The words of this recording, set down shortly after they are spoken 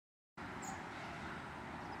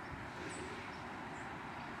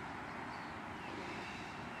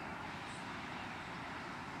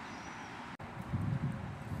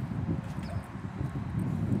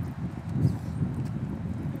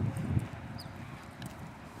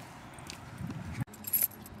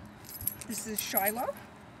This is Shiloh.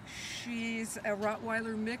 She's a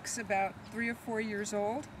Rottweiler mix, about 3 or 4 years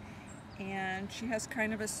old, and she has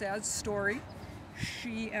kind of a sad story.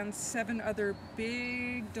 She and 7 other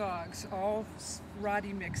big dogs, all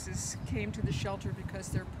Rottie mixes, came to the shelter because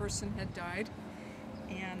their person had died,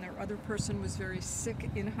 and their other person was very sick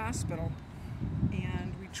in hospital.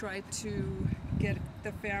 And we tried to get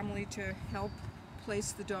the family to help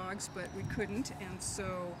place the dogs, but we couldn't, and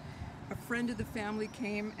so a friend of the family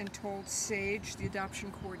came and told Sage, the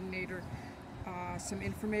adoption coordinator, some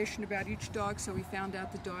information about each dog, so we found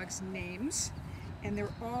out the dogs' names, and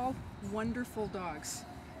they're all wonderful dogs.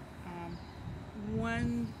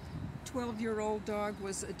 One 12-year-old dog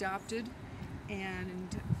was adopted,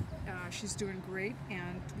 and she's doing great,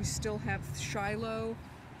 and we still have Shiloh,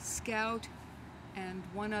 Scout, and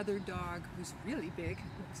one other dog who's really big,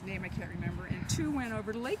 whose name I can't remember, and 2 went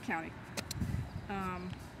over to Lake County.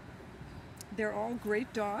 They're all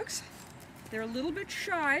great dogs. They're a little bit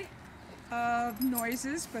shy of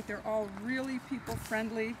noises, but they're all really people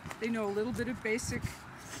friendly. They know a little bit of basic.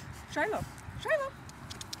 Shiloh, Shiloh,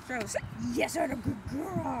 Shiloh, sit. Yes, I'm a good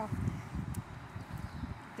girl.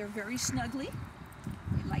 They're very snuggly.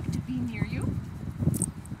 They like to be near you,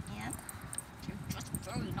 and they're just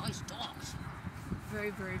very nice dogs.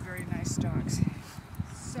 Very, very, very nice dogs.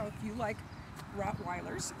 So if you like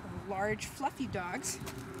Rottweilers, or large fluffy dogs,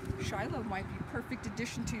 Shiloh might be a perfect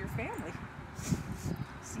addition to your family.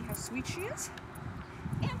 See how sweet she is?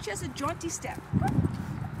 And she has a jaunty step.